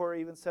as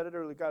Corey even said it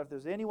earlier, God, if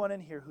there's anyone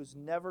in here who's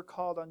never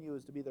called on you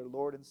as to be their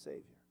Lord and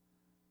Savior,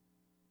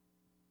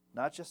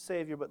 not just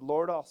Savior, but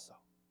Lord also,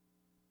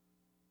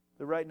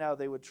 that right now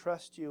they would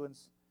trust you and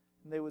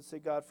they would say,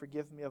 God,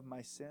 forgive me of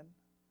my sin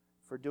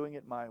for doing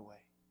it my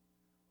way.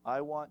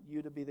 I want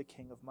you to be the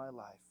King of my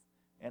life,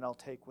 and I'll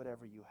take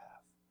whatever you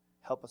have.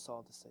 Help us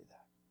all to say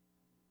that.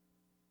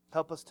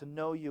 Help us to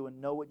know you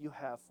and know what you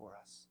have for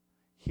us.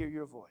 Hear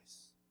your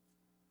voice.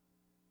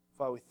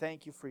 Father, we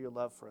thank you for your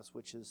love for us,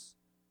 which is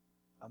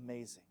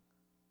amazing.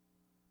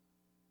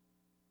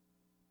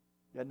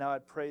 Yet now I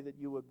pray that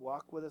you would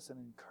walk with us and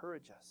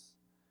encourage us.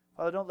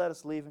 Father, don't let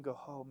us leave and go,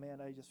 oh man,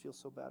 I just feel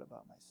so bad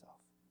about myself.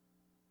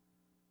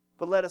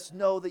 But let us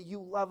know that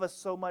you love us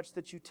so much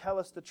that you tell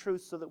us the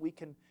truth so that we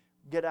can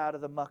get out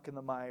of the muck and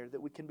the mire,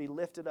 that we can be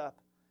lifted up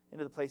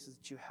into the places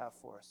that you have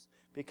for us,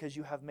 because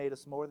you have made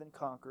us more than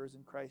conquerors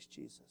in Christ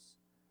Jesus.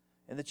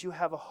 and that you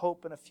have a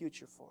hope and a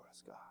future for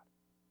us, God.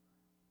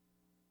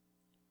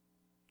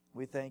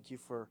 We thank you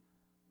for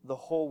the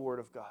whole Word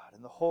of God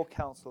and the whole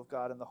counsel of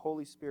God and the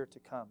Holy Spirit to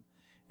come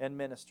and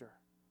minister.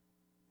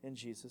 In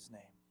Jesus'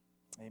 name,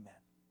 amen.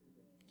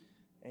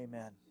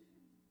 Amen.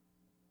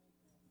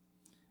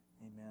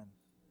 Amen.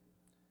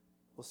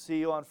 We'll see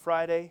you on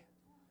Friday,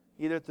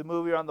 either at the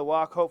movie or on the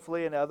walk,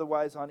 hopefully, and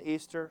otherwise on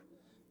Easter.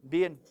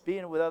 Being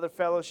with other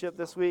fellowship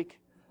this week.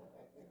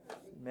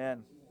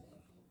 Amen.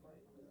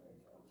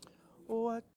 What